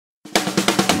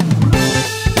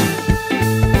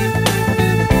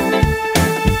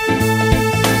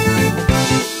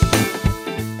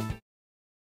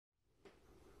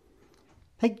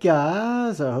Hey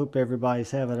guys, I hope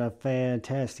everybody's having a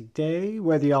fantastic day.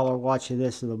 Whether y'all are watching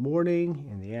this in the morning,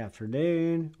 in the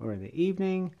afternoon, or in the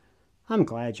evening, I'm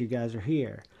glad you guys are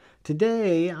here.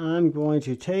 Today, I'm going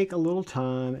to take a little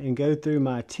time and go through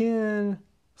my 10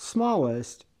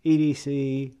 smallest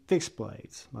EDC fixed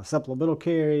blades. My supplemental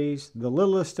carries, the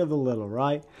littlest of the little,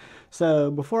 right?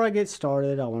 So before I get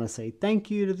started, I want to say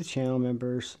thank you to the channel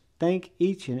members. Thank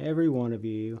each and every one of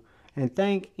you. And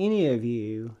thank any of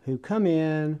you who come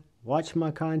in, watch my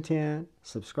content,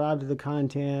 subscribe to the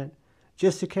content,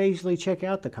 just occasionally check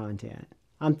out the content.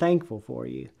 I'm thankful for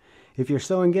you. If you're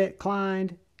so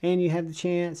inclined and you have the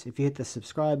chance, if you hit the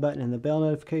subscribe button and the bell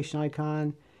notification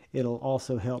icon, it'll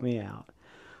also help me out.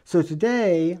 So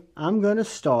today, I'm going to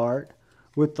start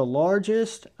with the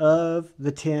largest of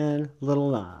the 10 little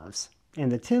knives.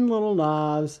 And the 10 little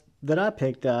knives that I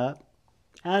picked up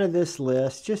out of this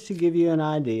list, just to give you an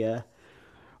idea,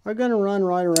 are going to run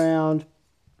right around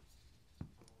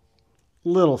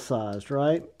little sized,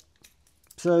 right?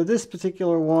 So this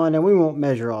particular one, and we won't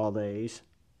measure all these,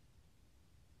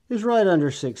 is right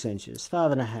under 6 inches,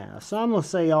 5.5. So I'm going to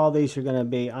say all these are going to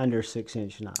be under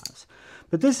 6-inch knives.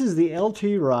 But this is the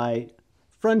LT Wright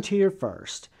Frontier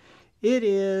First. It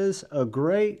is a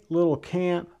great little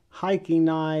camp hiking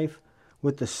knife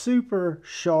with the super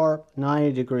sharp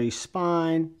 90-degree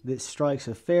spine that strikes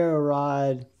a ferro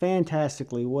rod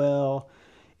fantastically well.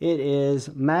 It is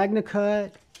Magna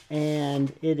Cut,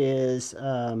 and it is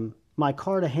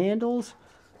micarta handles,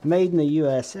 made in the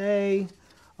USA.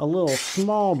 A little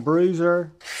small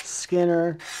bruiser,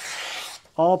 Skinner,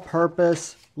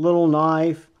 all-purpose little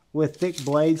knife with thick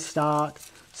blade stock,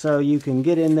 so you can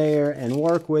get in there and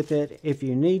work with it if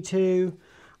you need to.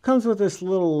 Comes with this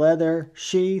little leather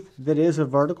sheath that is a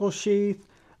vertical sheath.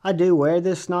 I do wear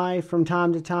this knife from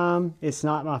time to time. It's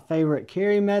not my favorite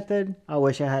carry method. I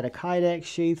wish I had a Kydex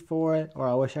sheath for it, or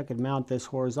I wish I could mount this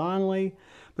horizontally.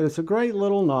 But it's a great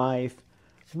little knife,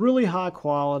 really high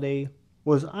quality,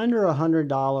 was under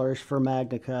 $100 for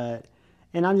Magna Cut,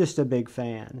 and I'm just a big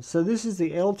fan. So this is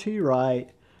the LT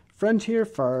Wright Frontier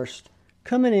First,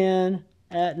 coming in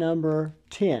at number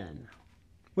 10,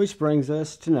 which brings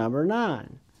us to number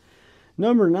 9.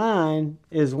 Number 9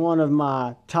 is one of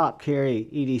my top carry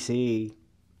EDC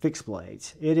fixed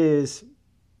blades. It is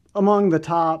among the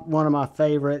top, one of my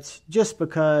favorites, just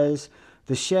because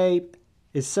the shape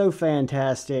is so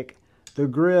fantastic, the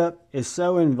grip is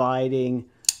so inviting,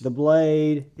 the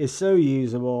blade is so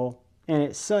usable, and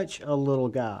it's such a little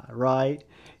guy, right?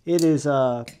 It is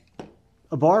a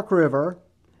bark river.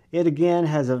 It again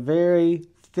has a very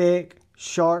thick,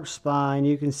 sharp spine.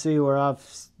 You can see where I've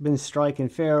been striking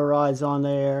ferro rods on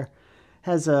there.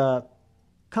 Has a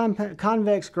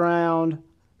convex ground,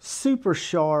 super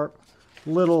sharp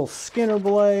little Skinner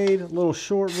blade, little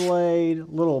short blade,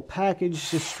 little package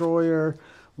destroyer,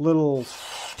 little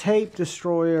tape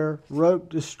destroyer, rope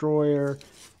destroyer.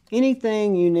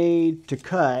 Anything you need to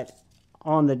cut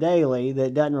on the daily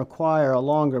that doesn't require a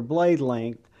longer blade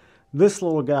length, this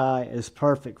little guy is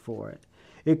perfect for it.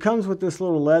 It comes with this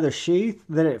little leather sheath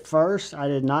that at first I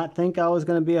did not think I was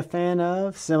going to be a fan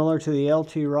of, similar to the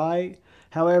LT Wright.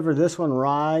 However, this one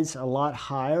rides a lot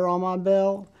higher on my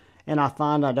belt, and I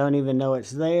find I don't even know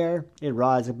it's there. It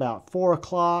rides about 4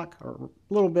 o'clock, or a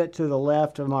little bit to the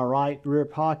left of my right rear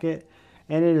pocket,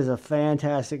 and it is a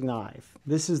fantastic knife.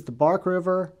 This is the Bark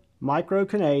River Micro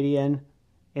Canadian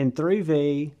in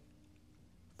 3V,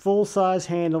 full-size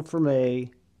handle for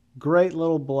me, great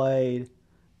little blade,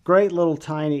 great little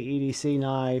tiny EDC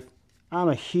knife. I'm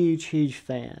a huge, huge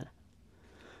fan.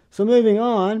 So moving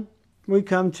on, we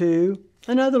come to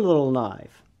another little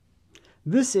knife.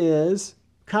 This is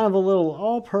kind of a little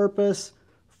all-purpose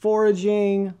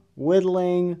foraging,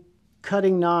 whittling,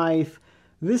 cutting knife.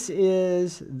 This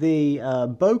is the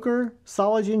Böker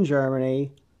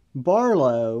Germany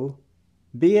Barlow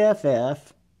BFF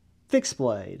fixed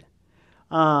blade.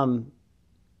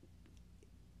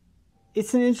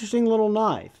 It's an interesting little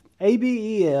knife.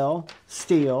 ABEL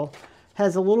steel,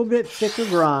 has a little bit thicker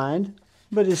grind,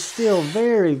 but is still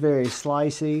very, very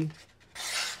slicey.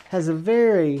 Has a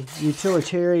very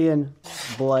utilitarian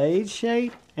blade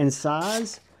shape and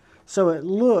size, so it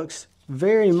looks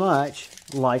very much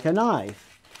like a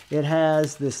knife. It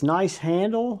has this nice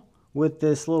handle with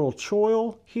this little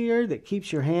choil here that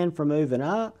keeps your hand from moving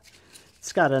up.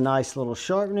 It's got a nice little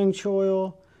sharpening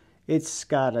choil. It's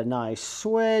got a nice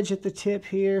swedge at the tip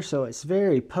here, so it's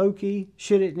very pokey,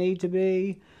 should it need to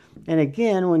be. And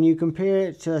again, when you compare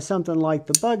it to something like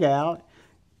the Bug Out,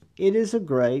 it is a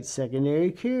great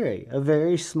secondary carry. A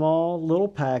very small little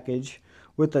package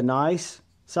with a nice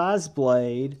sized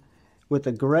blade, with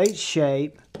a great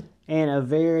shape, and a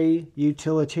very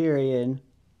utilitarian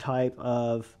type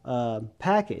of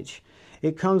package.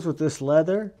 It comes with this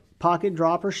leather pocket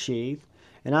dropper sheath,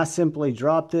 and I simply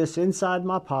drop this inside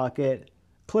my pocket,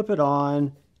 clip it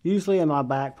on, usually in my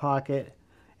back pocket,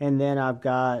 and then I've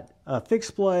got a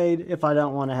fixed blade if I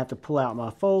don't want to have to pull out my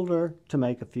folder to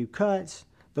make a few cuts.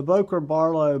 The Böker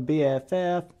Barlow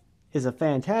BFF is a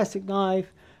fantastic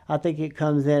knife. I think it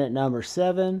comes in at number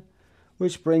 7,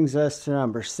 which brings us to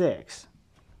number 6.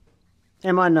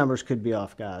 And my numbers could be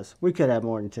off, guys. We could have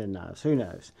more than 10 knives. Who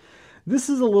knows? This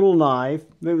is a little knife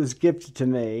that was gifted to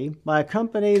me by a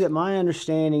company that my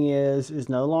understanding is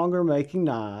no longer making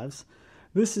knives.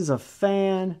 This is a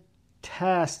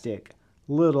fantastic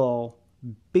little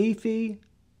beefy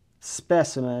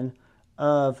specimen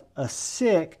of a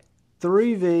sick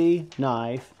 3V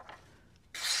knife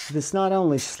that's not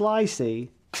only slicey,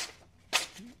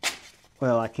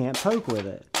 well, I can't poke with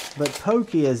it, but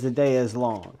pokey as the day is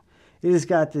long. It has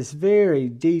got this very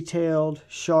detailed,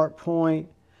 sharp point,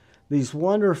 these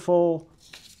wonderful,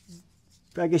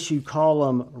 I guess you'd call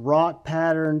them rock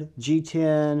patterned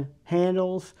G10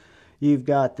 handles. You've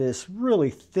got this really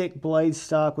thick blade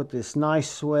stock with this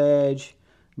nice swedge,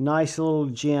 nice little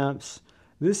jimps.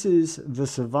 This is the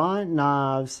Savant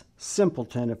Knives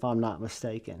Simpleton, if I'm not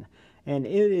mistaken. And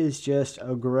it is just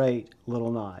a great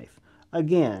little knife.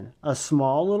 Again, a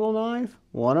small little knife,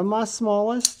 one of my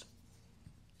smallest,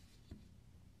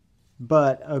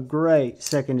 but a great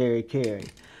secondary carry.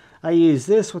 I use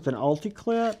this with an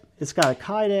ulti-clip. It's got a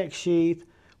Kydex sheath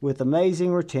with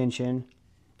amazing retention.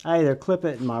 I either clip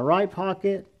it in my right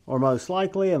pocket or most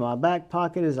likely in my back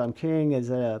pocket as I'm carrying as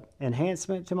an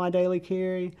enhancement to my daily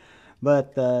carry.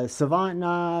 But the Savant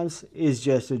Knives is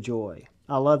just a joy.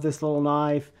 I love this little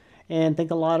knife and think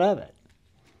a lot of it.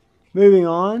 Moving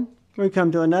on, we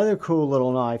come to another cool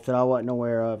little knife that I wasn't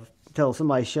aware of until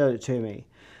somebody showed it to me.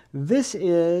 This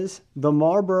is the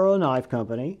Marlboro Knife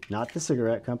Company, not the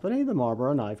cigarette company, the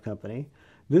Marlboro Knife Company.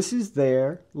 This is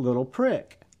their Lil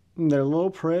Prick. And their Lil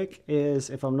Prick is,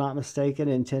 if I'm not mistaken,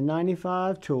 in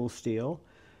 1095 tool steel.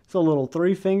 It's a little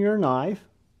 3-finger knife,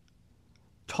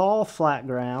 tall flat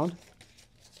ground,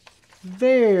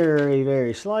 very,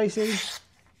 very slicey,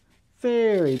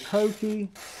 very pokey,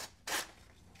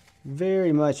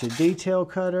 very much a detail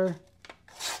cutter,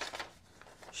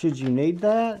 should you need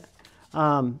that.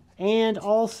 And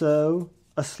also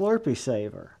a Slurpee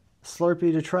saver,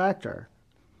 Slurpee detractor.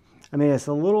 I mean, it's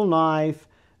a little knife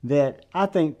that I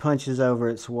think punches over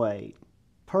its weight.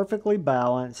 Perfectly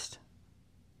balanced,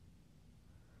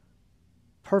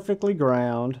 perfectly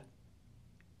ground,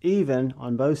 even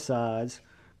on both sides.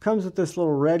 Comes with this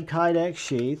little red Kydex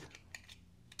sheath.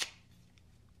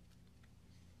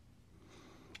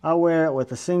 I wear it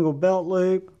with a single belt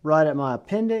loop right at my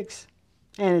appendix,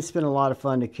 and it's been a lot of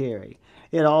fun to carry.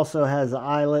 It also has the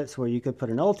eyelets where you could put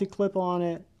an ulti-clip on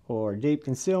it or a deep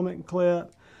concealment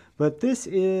clip. But this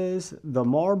is the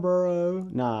Marlboro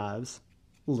Knives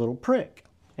Lil Prick.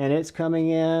 And it's coming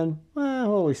in,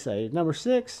 well, what do we say, number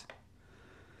 6?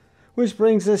 Which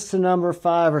brings us to number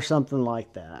 5 or something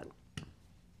like that.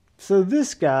 So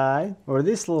this guy, or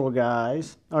this little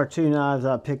guys, are 2 knives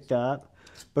I picked up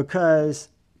because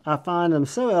I find them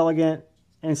so elegant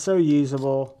and so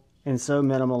usable and so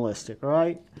minimalistic,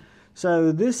 right?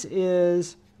 So this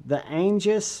is the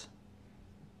Angis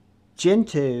Gen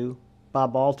 2 by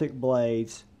Baltic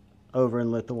Blades over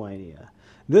in Lithuania.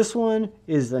 This one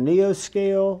is the Neo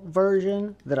Scale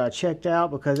version that I checked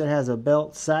out because it has a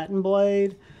belt satin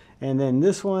blade. And then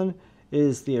this one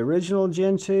is the original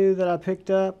Gen 2 that I picked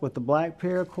up with the black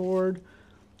paracord.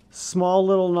 Small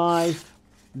little knife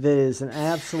that is an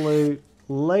absolute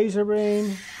laser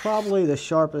beam, probably the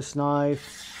sharpest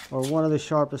knife or one of the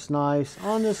sharpest knives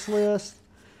on this list.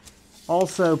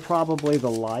 Also probably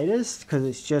the lightest because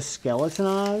it's just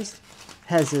skeletonized.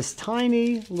 Has this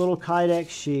tiny little Kydex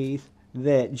sheath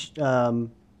that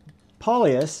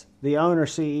Paulius, the owner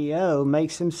CEO,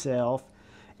 makes himself,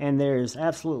 and there's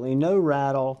absolutely no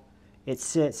rattle. It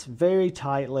sits very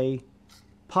tightly,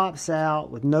 pops out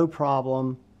with no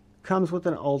problem, comes with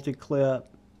an ulti-clip.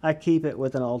 I keep it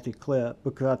with an ulti-clip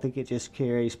because I think it just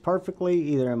carries perfectly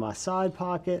either in my side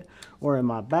pocket or in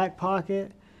my back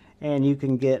pocket. And you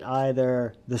can get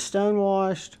either the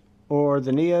stonewashed or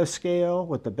the Neo Scale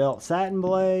with the belt satin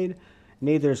blade.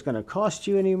 Neither is going to cost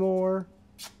you any more.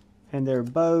 And they're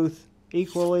both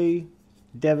equally,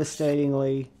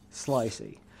 devastatingly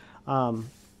slicey.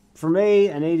 For me,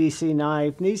 an EDC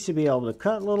knife needs to be able to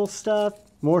cut little stuff,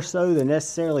 more so than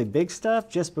necessarily big stuff,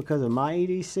 just because of my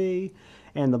EDC.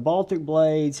 And the Baltic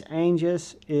Blades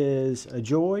Angis is a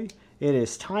joy. It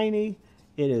is tiny,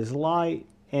 it is light,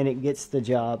 and it gets the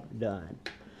job done.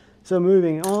 So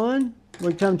moving on,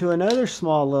 we come to another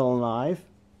small little knife,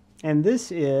 and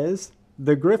this is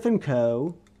the Griffin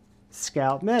Co.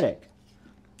 Scout Medic.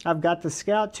 I've got the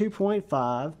Scout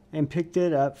 2.5 and picked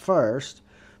it up first,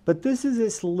 but this is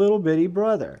its little bitty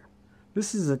brother.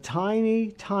 This is a tiny,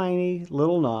 tiny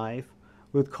little knife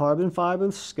with carbon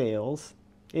fiber scales.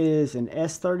 It is an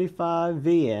S35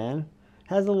 VN,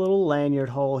 has a little lanyard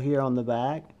hole here on the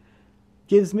back.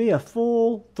 Gives me a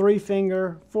full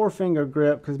 3-finger, 4-finger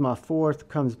grip because my 4th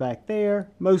comes back there.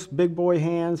 Most big boy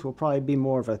hands will probably be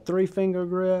more of a 3-finger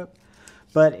grip,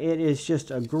 but it is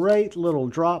just a great little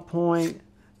drop point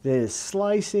that is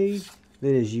slicey,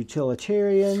 that is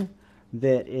utilitarian,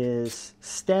 that is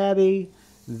stabby,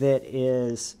 that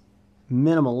is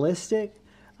minimalistic.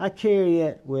 I carry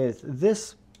it with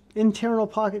this internal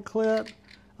pocket clip.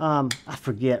 I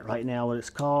forget right now what it's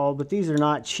called, but these are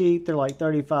not cheap. They're like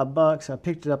 35 bucks. I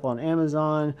picked it up on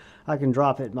Amazon. I can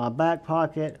drop it in my back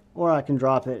pocket, or I can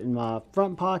drop it in my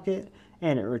front pocket,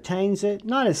 and it retains it.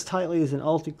 Not as tightly as an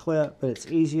Ulti-Clip, but it's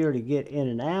easier to get in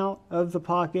and out of the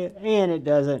pocket, and it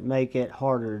doesn't make it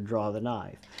harder to draw the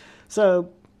knife. So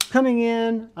coming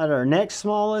in at our next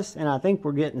smallest, and I think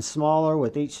we're getting smaller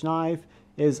with each knife,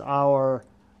 is our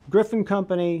Griffin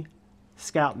Company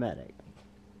Scout Medic.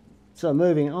 So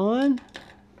moving on,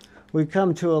 we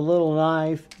come to a little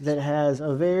knife that has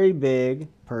a very big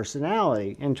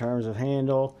personality in terms of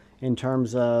handle, in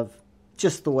terms of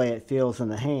just the way it feels in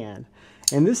the hand.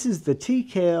 And this is the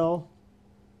TKell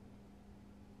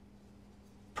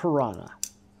Piranha.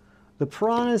 The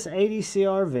Piranha's 80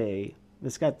 CRV.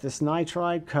 It's got this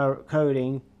nitride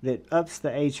coating that ups the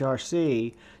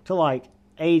HRC to like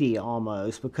 80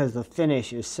 almost, because the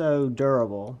finish is so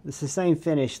durable. It's the same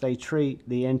finish they treat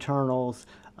the internals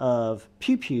of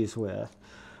pew-pews with.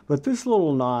 But this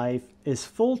little knife is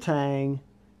full tang,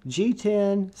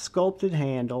 G10 sculpted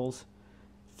handles,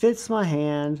 fits my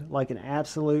hand like an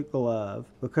absolute glove,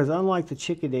 because unlike the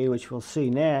Chickadee, which we'll see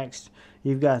next,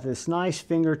 you've got this nice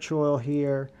finger choil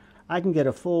here. I can get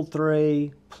a full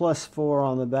 3 plus 4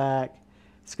 on the back.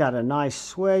 It's got a nice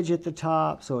swedge at the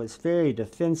top, so it's very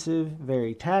defensive,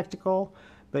 very tactical,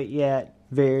 but yet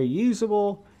very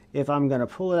usable if I'm going to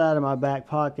pull it out of my back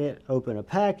pocket, open a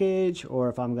package, or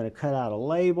if I'm going to cut out a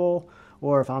label,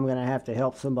 or if I'm going to have to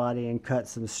help somebody and cut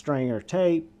some string or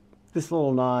tape. This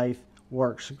little knife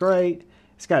works great.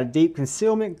 It's got a deep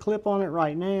concealment clip on it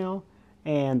right now,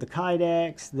 and the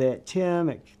Kydex that Tim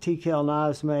at TKell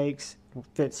Knives makes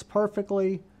fits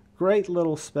perfectly. Great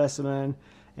little specimen.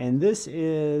 And this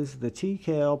is the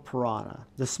TKell Piranha,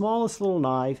 the smallest little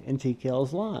knife in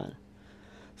TKell's line.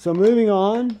 So moving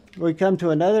on, we come to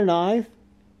another knife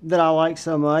that I like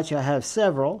so much. I have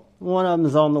several. One of them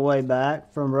is on the way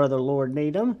back from Brother Lord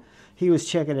Needham. He was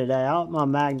checking it out, my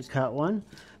Magna Cut one.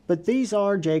 But these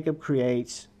are Jakeb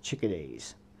Creates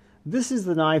Chickadees. This is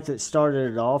the knife that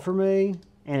started it all for me,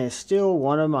 and it's still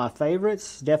one of my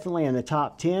favorites, definitely in the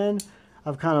top 10.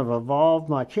 I've kind of evolved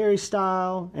my carry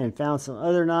style and found some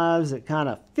other knives that kind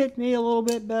of fit me a little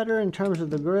bit better in terms of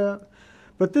the grip.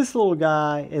 But this little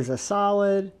guy is a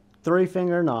solid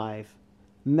 3-finger knife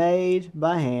made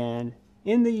by hand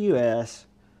in the US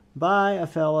by a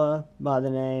fella by the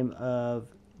name of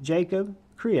Jakeb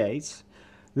Creates.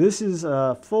 This is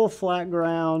a full flat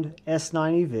ground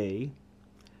S90V.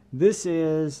 This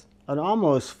is an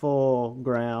almost full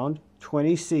ground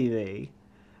 20CV.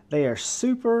 They are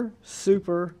super,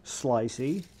 super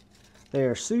slicey. They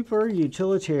are super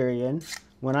utilitarian.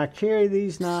 When I carry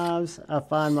these knives, I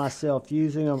find myself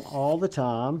using them all the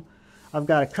time. I've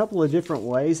got a couple of different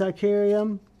ways I carry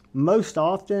them. Most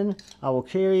often, I will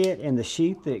carry it in the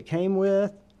sheath that it came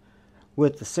with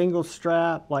the single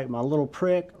strap, like my Lil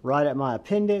Prick, right at my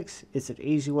appendix. It's an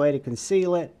easy way to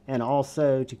conceal it and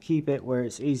also to keep it where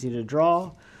it's easy to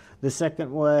draw. The second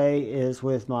way is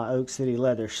with my Oak City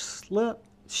leather slip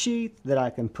sheath that I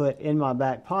can put in my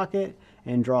back pocket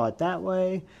and draw it that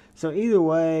way. So either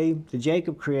way, the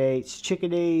Jakeb Creates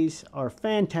Chickadees are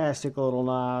fantastic little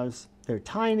knives. They're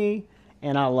tiny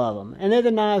and I love them. And they're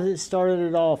the knives that started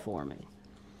it all for me.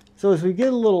 So as we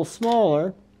get a little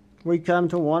smaller, we come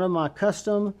to one of my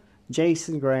custom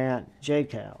Jason Grant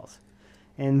JKals.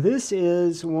 And this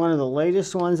is one of the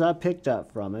latest ones I picked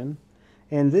up from him.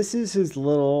 And this is his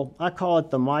little, I call it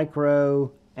the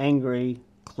Mikro Angry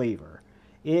Cleaver.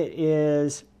 It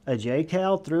is a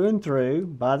JKal through and through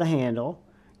by the handle.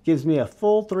 Gives me a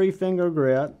full 3-finger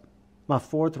grip. My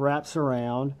 4th wraps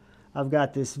around. I've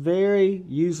got this very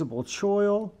usable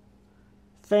choil.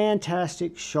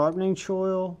 Fantastic sharpening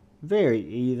choil. Very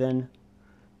even.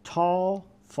 Tall,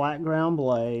 flat ground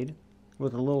blade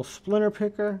with a little splinter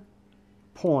picker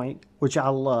point, which I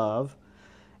love.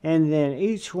 And then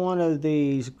each one of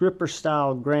these gripper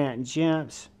style Grant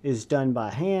jimps is done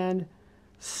by hand.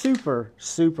 Super,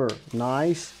 super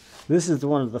nice. This is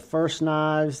one of the first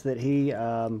knives that he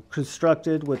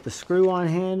constructed with the screw-on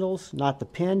handles, not the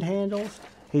pinned handles.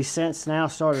 He's since now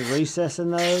started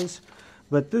recessing those.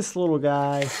 But this little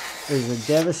guy is a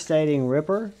devastating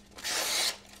ripper.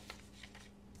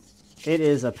 It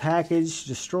is a package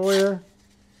destroyer.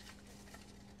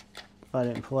 If I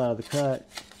didn't pull out of the cut.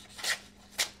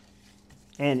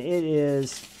 And it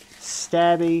is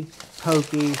stabby,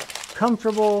 pokey,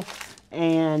 comfortable,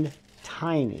 and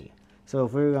tiny. So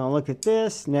if we were going to look at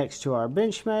this next to our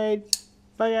Benchmade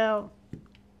layout,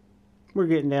 we're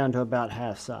getting down to about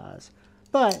half size.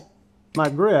 But my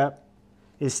grip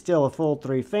is still a full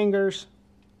 3 fingers.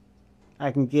 I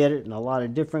can get it in a lot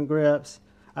of different grips.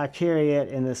 I carry it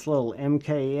in this little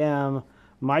MKM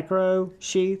Mikro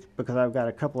sheath because I've got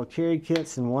a couple of carry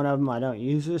kits and one of them I don't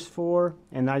use this for,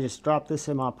 and I just drop this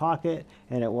in my pocket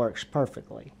and it works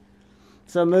perfectly.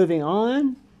 So moving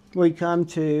on, we come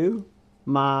to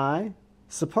my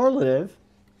Superlatve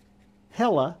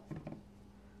Hella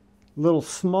little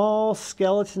small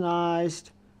skeletonized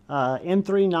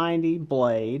M390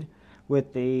 blade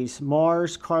with these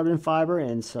Mars carbon fiber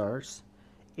inserts.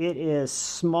 It is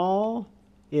small,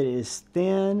 it is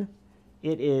thin,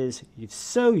 it is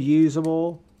so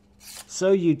usable,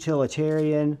 so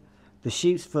utilitarian. The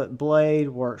sheep's foot blade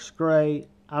works great.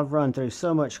 I've run through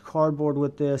so much cardboard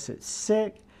with this, it's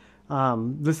sick.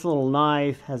 This little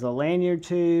knife has a lanyard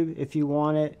tube if you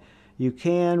want it. You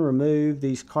can remove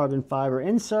these carbon fiber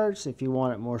inserts if you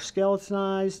want it more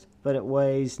skeletonized, but it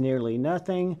weighs nearly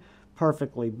nothing,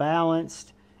 perfectly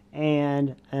balanced,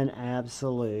 and an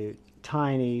absolute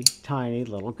tiny, tiny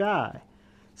little guy.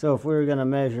 So if we were going to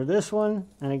measure this one,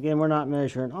 and again, we're not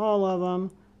measuring all of them,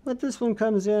 but this one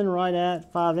comes in right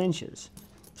at 5 inches.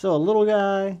 So a little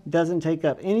guy doesn't take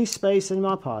up any space in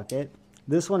my pocket.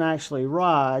 This one actually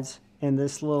rides in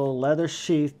this little leather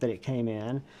sheath that it came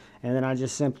in, and then I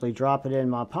just simply drop it in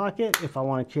my pocket if I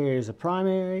want to carry it as a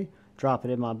primary, drop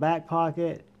it in my back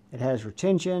pocket. It has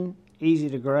retention, easy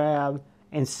to grab,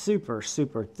 and super,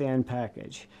 super thin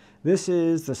package. This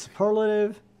is the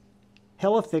Superlatve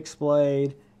Hella fixed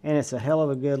blade, and it's a hell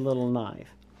of a good little knife.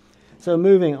 So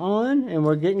moving on, and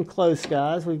we're getting close,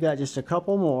 guys. We've got just a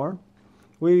couple more.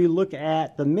 We look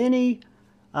at the mini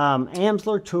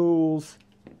Amsler Tools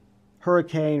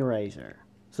Hurricane Razor.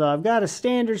 So I've got a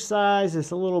standard size,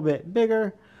 it's a little bit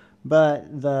bigger,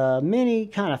 but the mini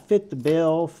kind of fit the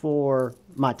bill for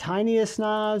my tiniest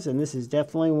knives, and this is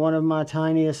definitely one of my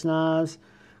tiniest knives,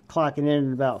 clocking in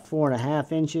at about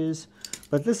 4.5 inches.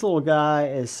 But this little guy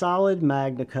is solid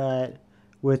Magna cut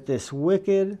with this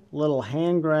wicked little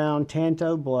hand ground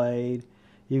Tanto blade.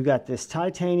 You've got this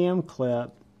titanium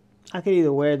clip. I could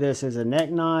either wear this as a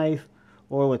neck knife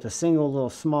or with a single little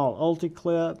small ulti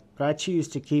clip, but I choose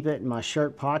to keep it in my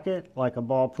shirt pocket like a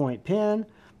ballpoint pen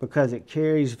because it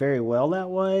carries very well that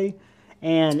way.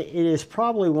 And it is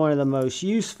probably one of the most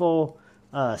useful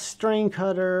string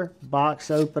cutter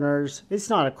box openers. It's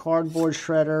not a cardboard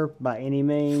shredder by any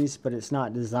means, but it's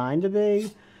not designed to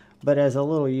be. But as a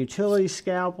little utility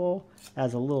scalpel,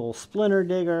 as a little splinter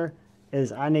digger,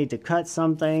 as I need to cut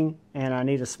something and I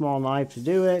need a small knife to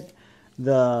do it,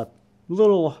 the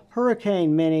little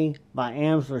Hurricane Mini by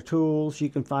Amsler Tools, you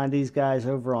can find these guys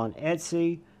over on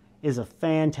Etsy, is a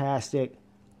fantastic,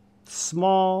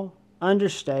 small,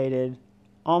 understated,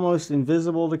 almost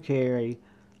invisible to carry,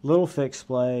 little fixed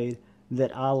blade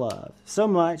that I love. So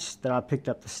much that I picked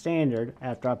up the standard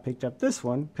after I picked up this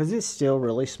one because it's still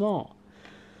really small.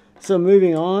 So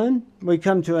moving on, we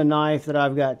come to a knife that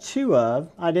I've got 2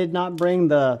 of. I did not bring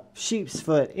the sheep's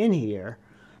foot in here,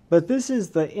 but this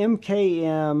is the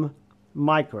MKM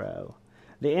Mikro.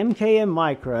 The MKM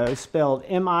Mikro, spelled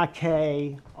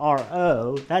M-I-K-R-O,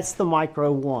 that's the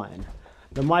Mikro 1.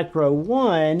 The Mikro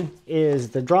 1 is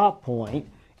the drop point,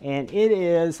 and it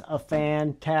is a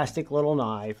fantastic little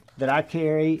knife that I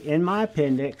carry in my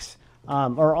appendix,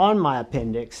 or on my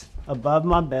appendix, above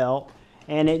my belt,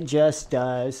 and it just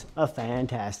does a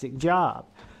fantastic job.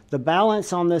 The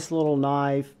balance on this little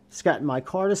knife, it's got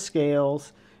micarta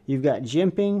scales. You've got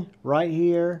jimping right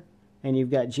here, and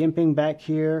you've got jimping back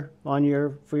here on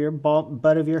for your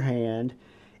butt of your hand.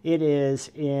 It is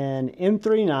in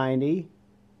M390.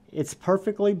 It's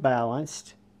perfectly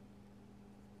balanced,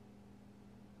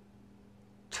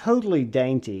 totally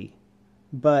dainty,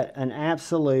 but an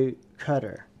absolute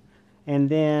cutter. And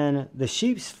then the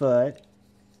sheep's foot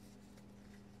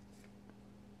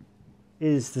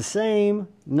is the same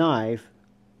knife,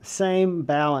 same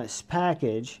balanced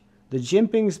package. The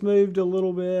jimping's moved a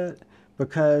little bit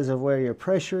because of where your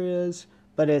pressure is,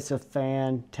 but it's a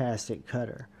fantastic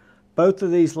cutter. Both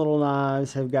of these little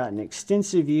knives have gotten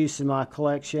extensive use in my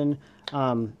collection.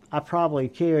 I probably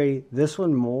carry this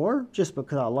one more just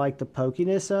because I like the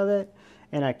pokiness of it,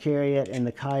 and I carry it in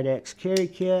the Kydex carry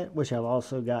kit, which I've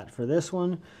also got for this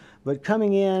one. But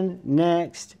coming in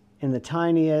next in the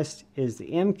tiniest is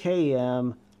the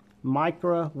MKM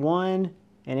Mikro 1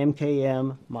 and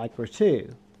MKM Mikro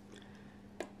 2,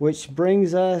 which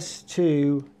brings us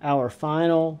to our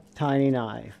final tiny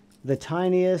knife, the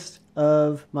tiniest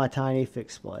of my tiny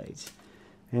fixed blades.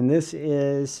 And this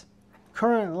is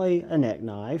currently a neck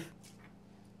knife.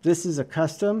 This is a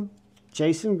custom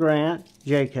Jason Grant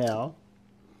JKal,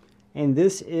 and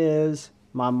this is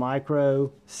my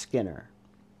Mikro Skinner.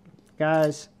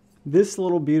 Guys, this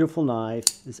little beautiful knife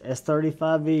is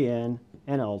S35VN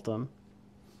and Ultim,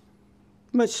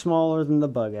 much smaller than the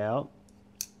Bug Out.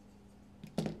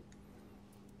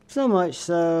 So much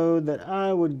so that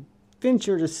I would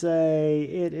venture to say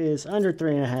it is under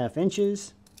 3.5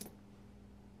 inches.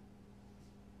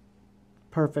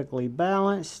 Perfectly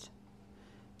balanced.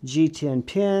 G10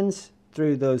 pins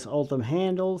through those Ultim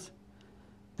handles.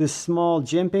 This small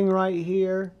jimping right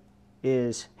here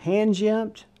is hand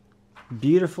jimped.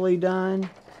 Beautifully done.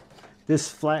 This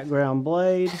flat ground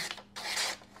blade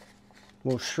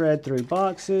will shred through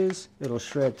boxes. It'll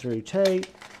shred through tape.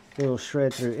 It'll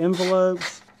shred through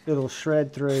envelopes. It'll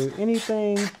shred through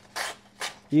anything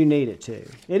you need it to.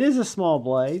 It is a small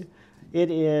blade. It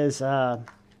is right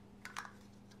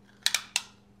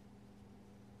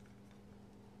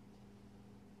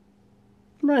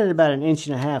at about 1.5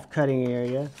 inches cutting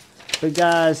area. But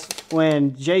guys,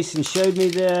 when Jason showed me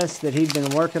this, that he'd been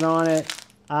working on it,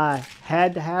 I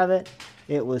had to have it.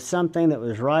 It was something that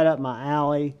was right up my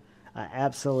alley. I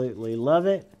absolutely love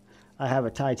it. I have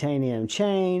a titanium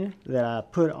chain that I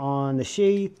put on the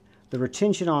sheath. The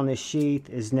retention on this sheath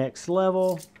is next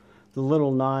level. The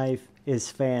little knife is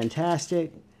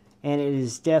fantastic, and it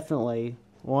is definitely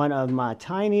one of my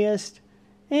tiniest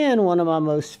and one of my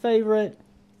most favorite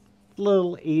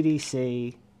little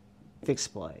EDC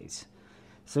fixed blades.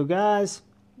 So guys,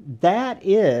 that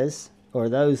is, or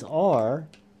those are,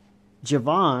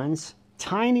 Javon's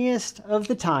tiniest of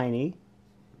the tiny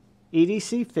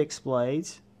EDC fixed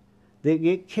blades that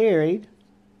get carried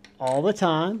all the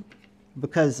time,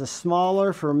 because the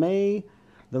smaller for me,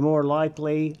 the more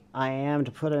likely I am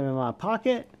to put them in my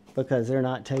pocket, because they're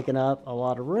not taking up a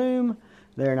lot of room.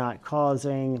 They're not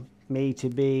causing me to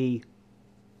be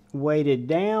weighted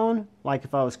down like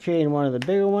if I was carrying one of the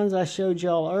bigger ones I showed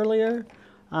y'all earlier.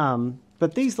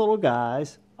 But these little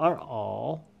guys are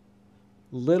all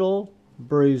little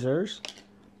bruisers.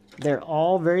 They're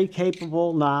all very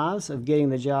capable knives of getting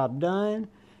the job done,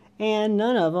 and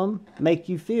none of them make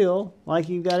you feel like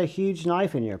you've got a huge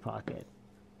knife in your pocket.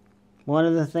 One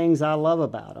of the things I love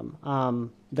about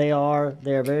them,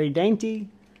 they're very dainty,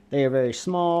 they are very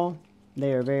small,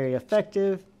 they are very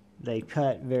effective, they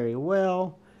cut very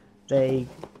well, they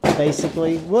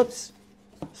basically, whoops,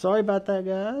 sorry about that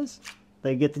guys,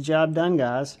 they get the job done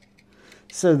guys.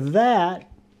 So that,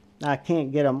 I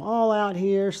can't get them all out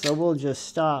here, so we'll just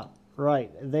stop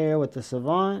right there with the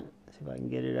Savant. See if I can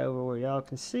get it over where y'all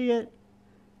can see it.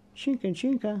 Chinka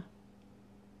chinka.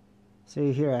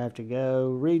 See here, I have to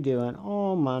go redoing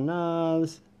all my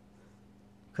knives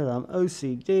because I'm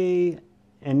OCD.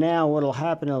 And now what'll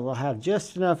happen is I'll have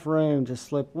just enough room to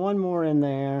slip one more in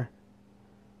there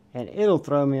and it'll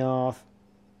throw me off.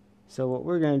 So what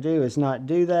we're going to do is not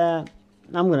do that.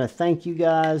 I'm going to thank you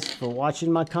guys for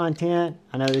watching my content.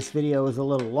 I know this video was a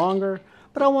little longer,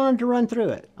 but I wanted to run through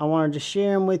it. I wanted to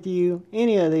share them with you.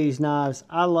 Any of these knives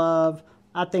I love.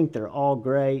 I think they're all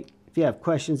great. If you have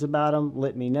questions about them,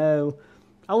 let me know.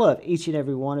 I love each and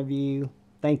every one of you.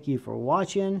 Thank you for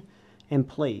watching. And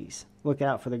please look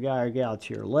out for the guy or gal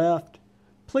to your left.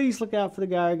 Please look out for the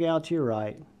guy or gal to your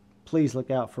right. Please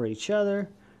look out for each other.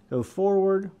 Go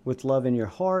forward with love in your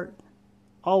heart.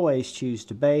 Always choose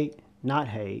debate, not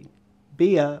hate.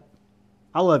 Be up.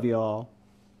 I love you all.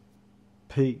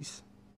 Peace.